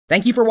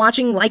Thank you for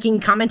watching,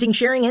 liking, commenting,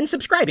 sharing, and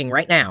subscribing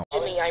right now.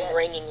 Jimmy, I'm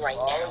ringing right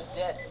now.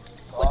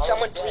 Would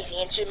someone please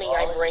answer me?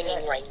 I'm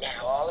ringing right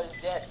now.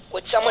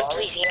 Would someone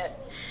please answer?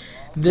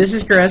 This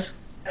is Chris.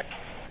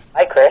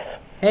 Hi, Chris.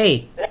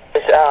 Hey. This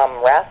is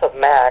Wrath of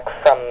Mac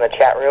from the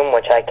chat room,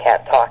 which I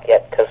can't talk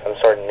yet because I'm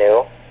sort of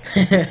new.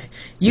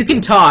 You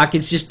can talk,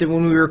 it's just that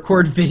when we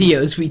record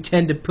videos, we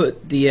tend to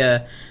put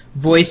the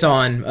voice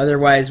on.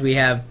 Otherwise, we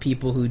have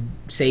people who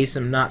say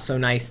some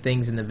not-so-nice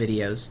things in the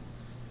videos.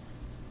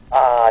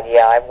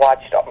 Yeah, I've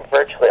watched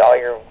virtually all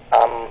your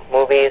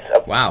movies.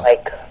 Wow.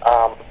 Like,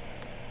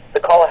 the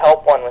Call of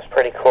Help one was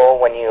pretty cool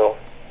when you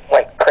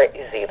went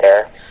crazy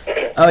there.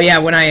 Oh, yeah,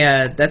 when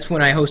that's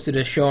when I hosted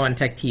a show on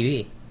Tech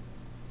TV.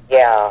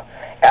 Yeah,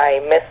 I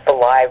missed the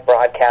live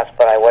broadcast,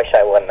 but I wish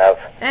I wouldn't have.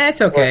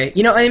 It's okay.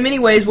 You know, in many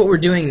ways, what we're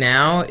doing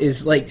now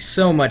is, like,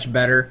 so much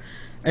better.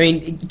 I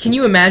mean, can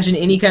you imagine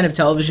any kind of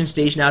television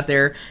station out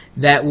there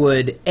that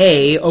would,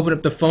 A, open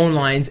up the phone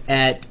lines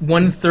at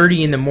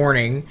 1:30 in the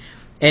morning,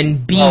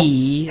 and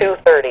B... Well,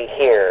 2:30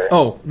 here.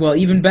 Oh, well,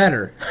 even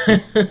better.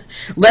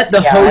 Let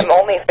the host... I'm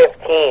only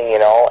 15, you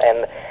know,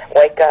 and,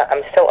 like,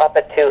 I'm still up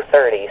at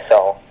 2:30,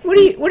 so... What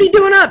are you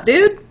doing up,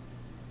 dude?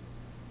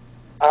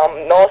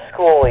 No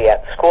school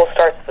yet. School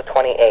starts the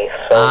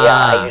 28th, so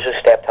yeah, I usually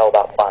stay up till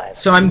about 5.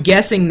 So I'm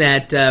guessing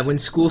that when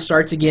school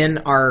starts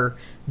again, our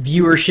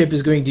viewership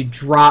is going to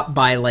drop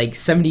by like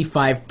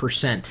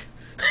 75%.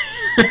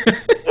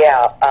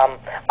 Yeah,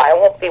 I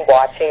won't be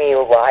watching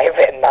you live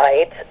at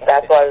night.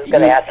 That's why I was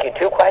going to ask you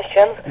 2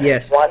 questions.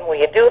 Yes. One, will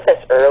you do this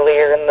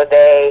earlier in the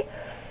day,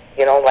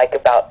 you know, like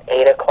about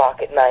 8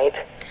 o'clock at night?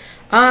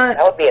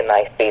 That would be a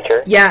nice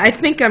feature. Yeah, I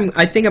think I'm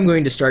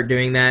going to start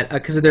doing that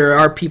because there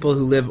are people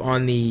who live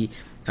on the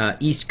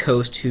East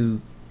Coast who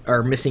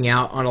are missing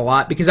out on a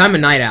lot because I'm a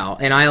night owl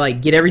and I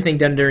like get everything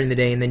done during the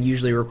day and then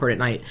usually record at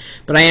night.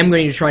 But I am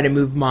going to try to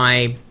move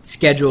my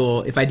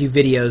schedule if I do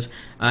videos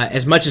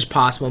as much as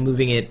possible,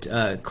 moving it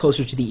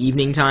closer to the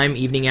evening time,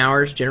 evening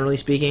hours, generally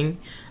speaking.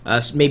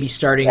 Maybe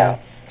starting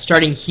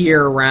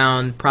here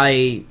around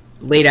probably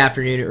late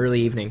afternoon,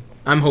 early evening.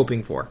 I'm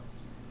hoping for.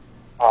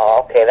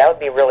 Oh, okay, that would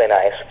be really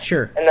nice.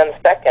 Sure. And then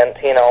second,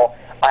 you know,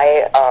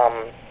 I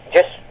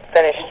just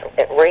finished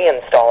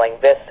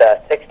reinstalling this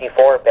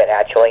 64-bit,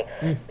 actually,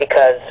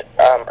 because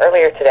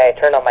earlier today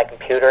I turned on my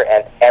computer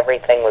and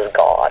everything was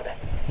gone.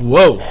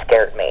 Whoa. It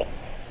scared me,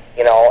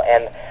 you know,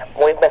 and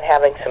we've been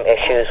having some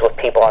issues with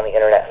people on the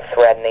internet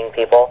threatening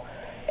people,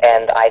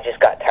 and I just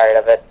got tired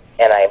of it,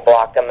 and I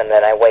blocked them, and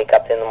then I wake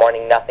up in the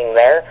morning, nothing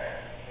there,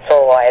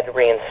 so I had to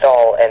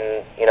reinstall,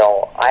 and, you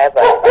know, I have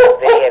a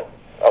video...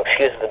 Oh,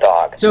 excuse the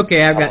dog. It's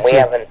okay, I've got We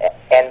have an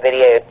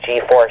NVIDIA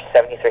GeForce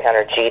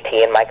 7300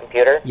 GT in my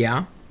computer.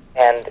 Yeah.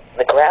 And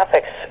the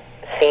graphics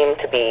seem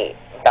to be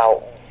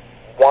about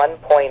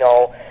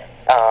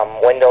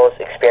 1.0 Windows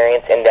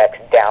Experience Index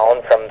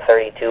down from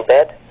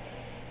 32-bit,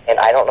 and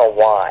I don't know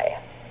why.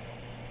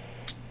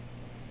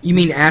 You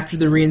mean after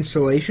the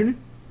reinstallation?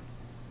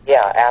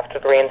 Yeah, after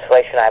the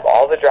reinstallation, I have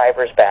all the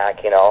drivers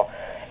back, you know,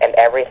 and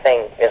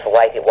everything is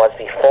like it was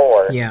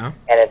before. Yeah.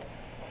 And it's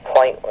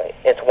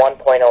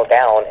 1.0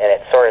 down, and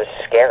it's sort of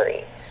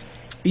scary.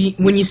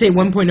 When you say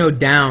 1.0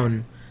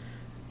 down,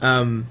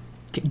 do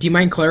you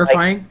mind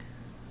clarifying?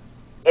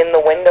 Like in the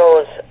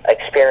Windows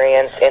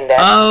Experience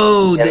Index.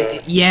 Oh,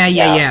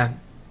 yeah.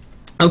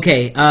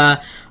 Okay,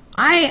 I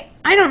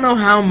don't know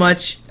how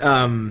much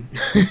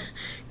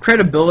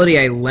credibility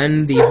I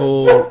lend the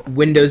whole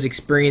Windows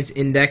Experience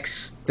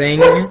Index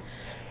thing.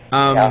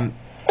 I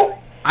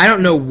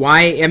don't know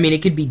why. I mean,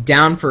 it could be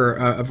down for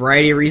a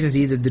variety of reasons.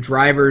 Either the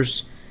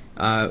drivers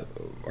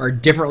are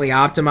differently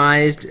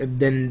optimized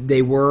than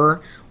they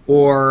were,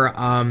 or,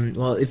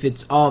 well, if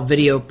it's all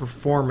video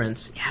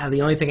performance, yeah,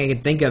 the only thing I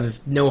can think of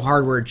if no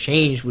hardware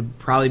changed would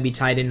probably be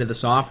tied into the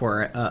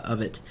software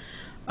of it.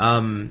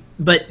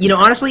 But, you know,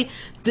 honestly,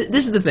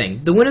 this is the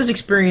thing. The Windows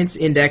Experience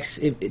Index,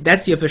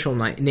 that's the official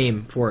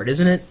name for it,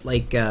 isn't it?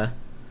 Like, let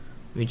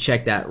me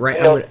check that.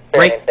 Windows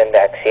Experience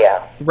Index,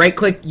 yeah.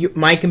 Right-click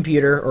My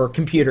Computer or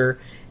Computer,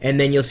 and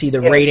then you'll see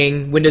the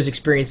rating, Windows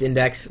Experience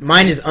Index.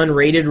 Mine is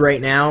unrated right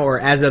now, or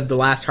as of the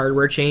last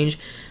hardware change.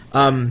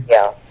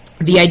 Yeah.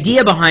 The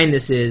idea behind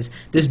this is,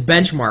 this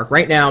benchmark,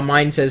 right now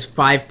mine says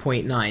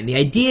 5.9. The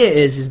idea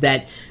is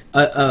that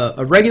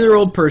a regular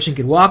old person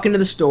could walk into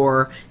the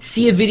store,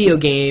 see a video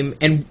game,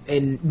 and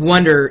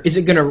wonder, is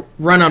it going to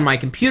run on my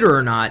computer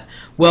or not?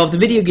 Well, if the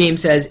video game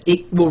says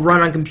it will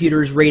run on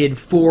computers rated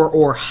 4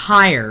 or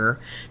higher,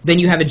 then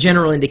you have a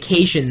general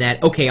indication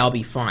that, okay, I'll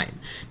be fine.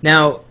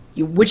 Now,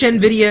 which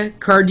NVIDIA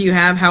card do you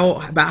have?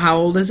 About how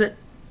old is it?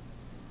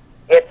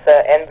 It's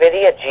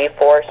NVIDIA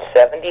GeForce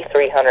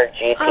 7300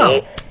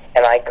 GT,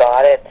 and I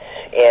got it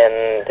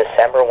in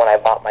December when I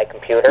bought my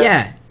computer.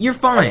 Yeah, you're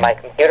fine. And my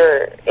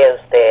computer is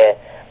the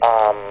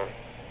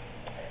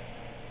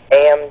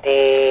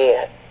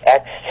AMD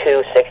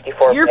X2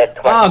 64-bit 20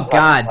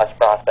 plus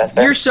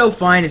processor. You're so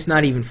fine, it's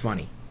not even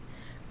funny.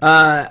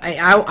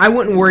 I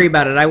wouldn't worry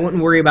about it. I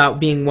wouldn't worry about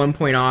being 1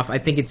 point off. I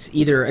think it's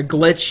either a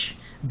glitch,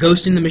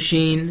 ghost in the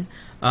machine,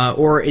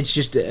 or it's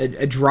just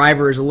a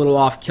driver is a little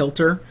off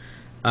kilter.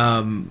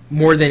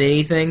 More than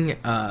anything,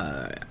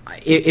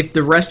 if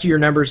the rest of your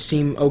numbers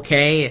seem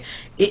okay,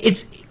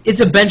 it's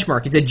a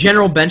benchmark. It's a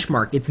general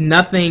benchmark. It's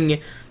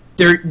nothing.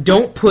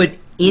 Don't put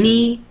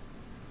any.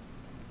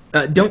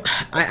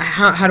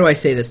 How do I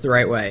say this the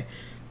right way?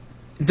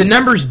 The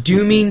numbers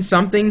do mean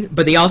something,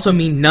 but they also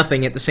mean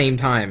nothing at the same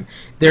time.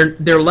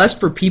 They're less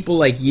for people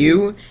like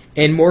you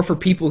and more for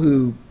people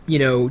who,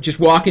 just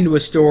walk into a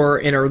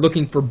store and are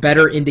looking for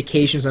better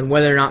indications on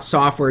whether or not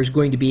software is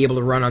going to be able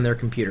to run on their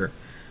computer.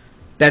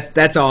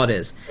 That's all it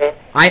is.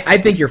 I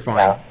think you're fine.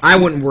 Yeah. I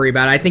wouldn't worry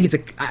about it. I think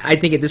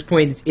at this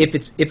point, if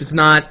it's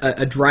not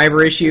a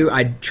driver issue,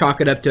 I'd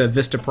chalk it up to a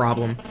Vista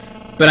problem.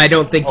 But I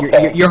don't think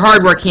your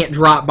hardware can't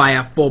drop by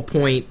a full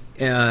point.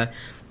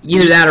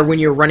 Either that, or when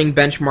you're running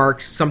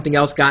benchmarks, something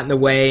else got in the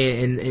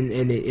way, and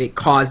it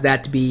caused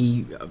that to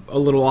be a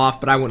little off.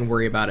 But I wouldn't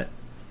worry about it.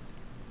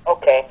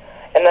 Okay.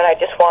 And then I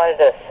just wanted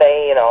to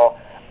say,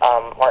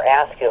 or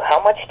ask you, how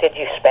much did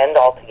you spend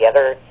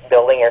altogether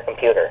building your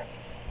computer?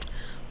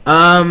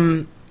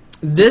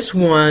 This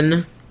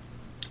one,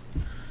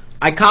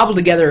 I cobbled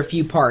together a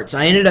few parts.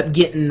 I ended up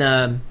getting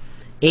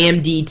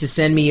AMD to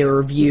send me a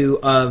review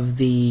of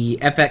the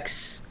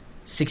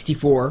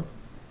FX64.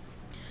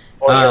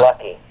 Well, you're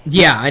lucky.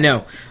 Yeah, I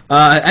know.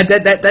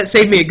 That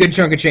saved me a good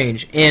chunk of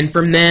change. And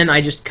from then, I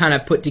just kind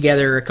of put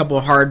together a couple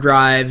of hard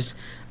drives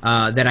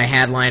that I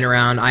had lying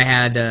around. I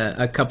had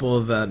a couple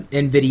of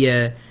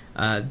NVIDIA.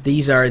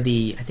 These are I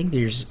think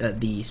there's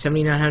the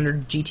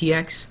 7900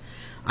 GTX.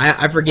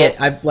 I forget.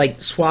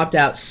 I've swapped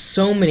out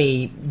so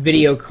many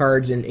video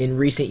cards in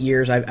recent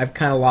years. I've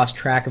kind of lost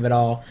track of it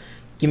all.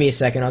 Give me a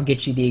second. I'll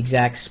get you the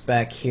exact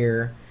spec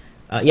here.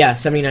 Yeah,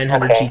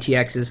 7900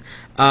 GTXs.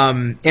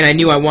 And I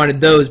knew I wanted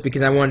those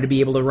because I wanted to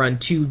be able to run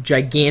two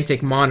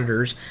gigantic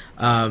monitors.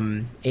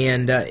 This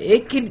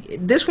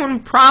one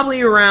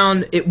probably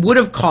around, it would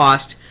have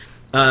cost,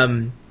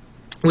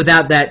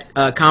 without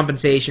that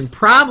compensation,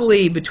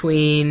 probably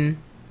between,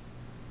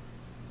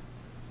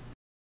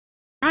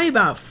 probably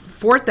about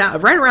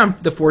 4,000, right around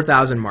the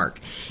 4,000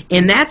 mark.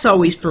 And that's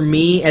always, for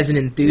me as an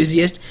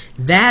enthusiast,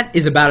 that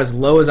is about as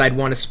low as I'd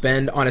want to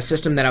spend on a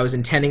system that I was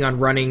intending on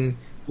running,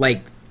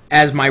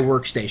 as my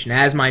workstation,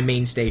 as my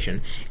main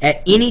station.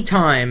 At any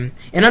time,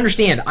 and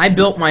understand, I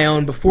built my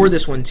own before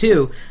this one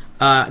too.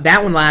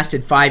 That one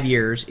lasted 5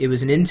 years. It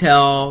was an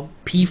Intel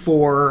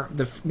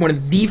P4, one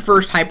of the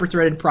first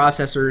hyper-threaded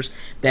processors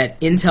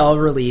that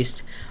Intel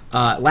released.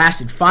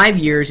 Lasted 5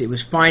 years. It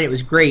was fine. It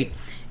was great.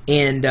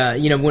 And,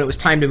 when it was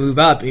time to move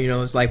up, it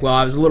was like, well,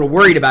 I was a little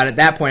worried about it at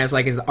that point. I was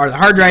like, are the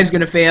hard drives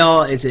going to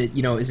fail? Is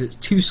it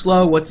too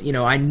slow?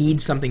 I need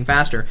something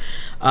faster.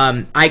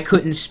 I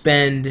couldn't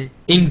spend,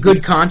 in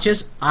good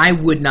conscience, I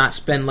would not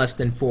spend less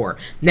than 4.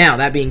 Now,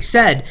 that being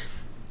said,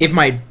 if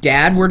my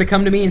dad were to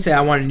come to me and say, I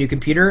want a new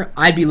computer,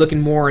 I'd be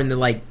looking more in the,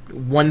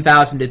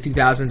 $1,000 to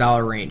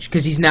 $2,000 range,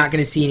 because he's not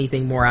going to see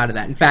anything more out of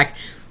that. In fact,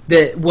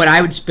 what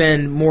I would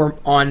spend more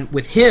on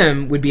with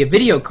him would be a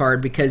video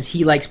card, because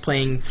he likes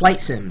playing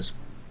flight sims.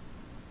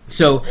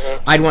 So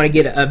I'd want to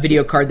get a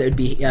video card that would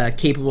be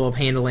capable of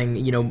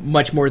handling,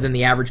 much more than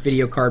the average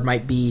video card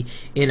might be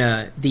in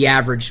the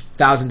average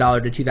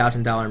 $1,000 to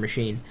 $2,000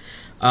 machine.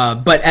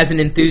 But as an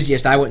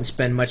enthusiast, I wouldn't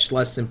spend much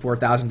less than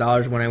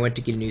 $4,000 when I went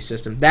to get a new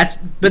system.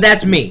 But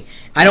that's me.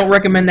 I don't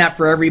recommend that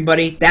for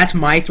everybody. That's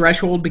my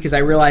threshold, because I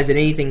realize that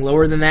anything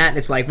lower than that,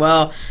 it's like,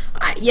 well,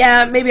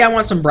 maybe I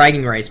want some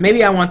bragging rights.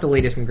 Maybe I want the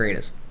latest and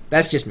greatest.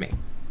 That's just me.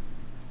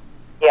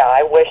 Yeah,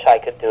 I wish I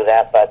could do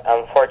that, but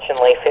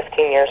unfortunately,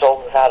 15 years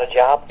old without a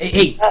job,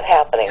 it's not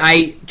happening.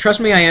 Trust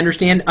me, I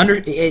understand.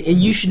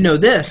 And you should know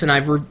this, and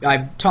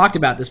I've talked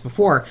about this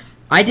before.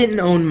 I didn't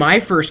own my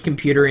first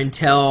computer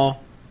until,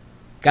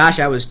 gosh,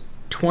 I was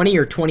 20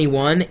 or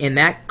 21, and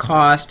that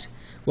cost,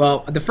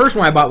 well, the first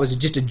one I bought was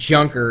just a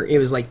junker. It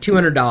was like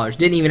 $200.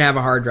 Didn't even have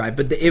a hard drive,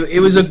 but it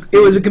was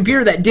a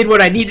computer that did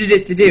what I needed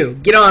it to do.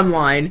 Get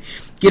online,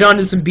 get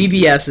onto some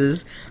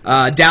BBSs,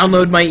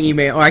 download my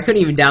email. I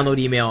couldn't even download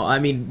email. I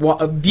mean,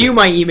 view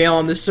my email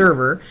on the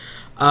server.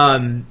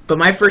 But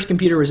my first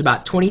computer was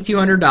about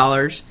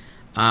 $2,200.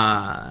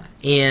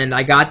 And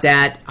I got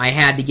that. I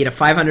had to get a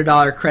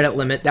 $500 credit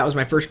limit. That was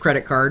my first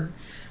credit card.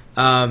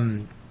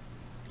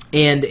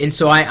 And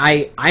so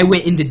I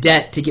went into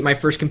debt to get my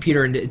first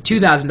computer, into a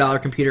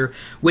 $2,000 computer,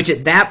 which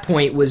at that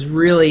point was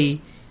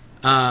really,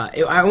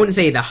 I wouldn't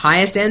say the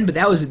highest end, but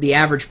that was the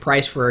average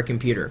price for a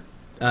computer.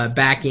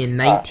 Back in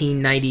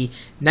 1990,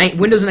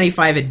 Windows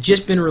 95 had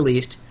just been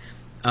released.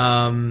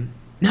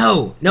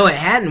 No, it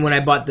hadn't when I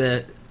bought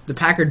the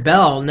Packard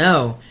Bell.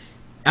 No,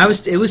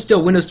 it was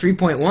still Windows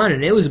 3.1,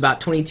 and it was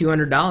about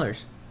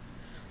 $2,200.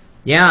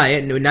 Yeah,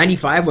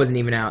 95 wasn't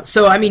even out.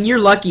 So, I mean, you're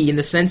lucky in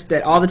the sense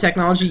that all the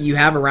technology you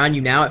have around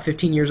you now at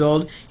 15 years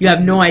old, you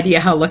have no idea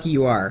how lucky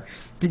you are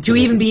to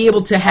even be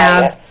able to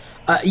have,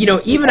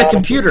 even a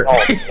computer.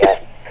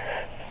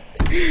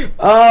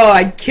 Oh,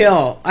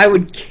 I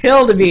would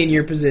kill to be in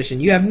your position.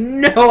 You have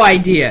no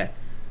idea.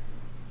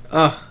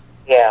 Ugh.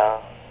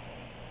 Yeah.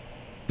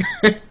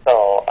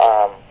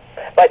 So,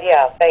 But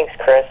yeah, thanks,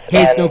 Chris.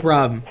 Hey, it's And no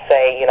problem.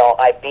 say, you know,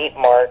 I beat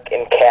Mark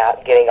and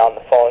Kat getting on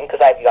the phone because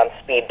I have you on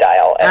speed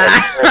dial. And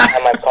it's the first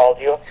time I've called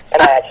you,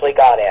 and I actually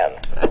got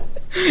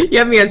in. You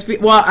have me on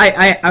speed. Well,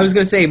 I was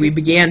going to say, we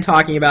began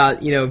talking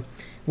about, you know,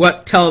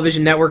 what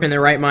television network in their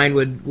right mind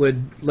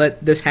would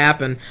let this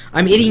happen.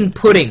 I'm eating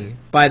pudding,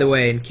 by the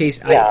way, in case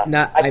Yeah,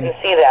 I can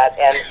see that.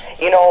 And,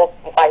 you know,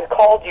 I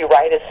called you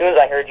right as soon as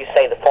I heard you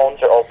say the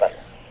phones are open.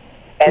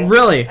 And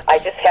really? I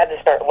just had to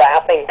start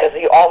laughing because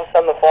all of a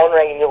sudden the phone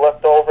rang and you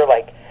looked over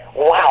like,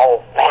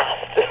 wow,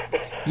 fast.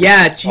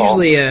 Yeah, it's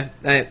usually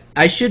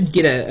I should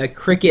get a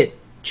cricket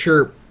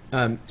chirp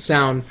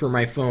sound for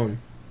my phone.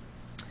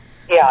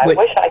 Yeah, I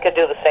wish I could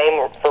do the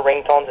same for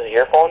ringtones as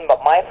your phone,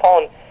 but my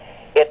phone,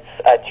 it's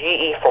a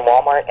GE from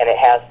Walmart, and it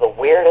has the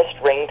weirdest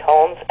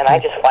ringtones, and I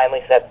just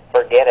finally said,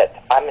 forget it.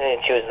 I'm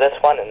going to choose this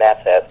one, and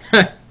that's it.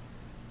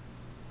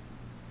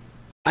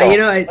 You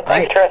know,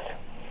 thanks, Chris.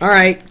 All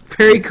right,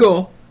 very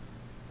cool.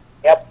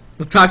 Yep.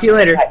 We'll talk to you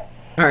later. Bye.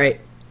 All right.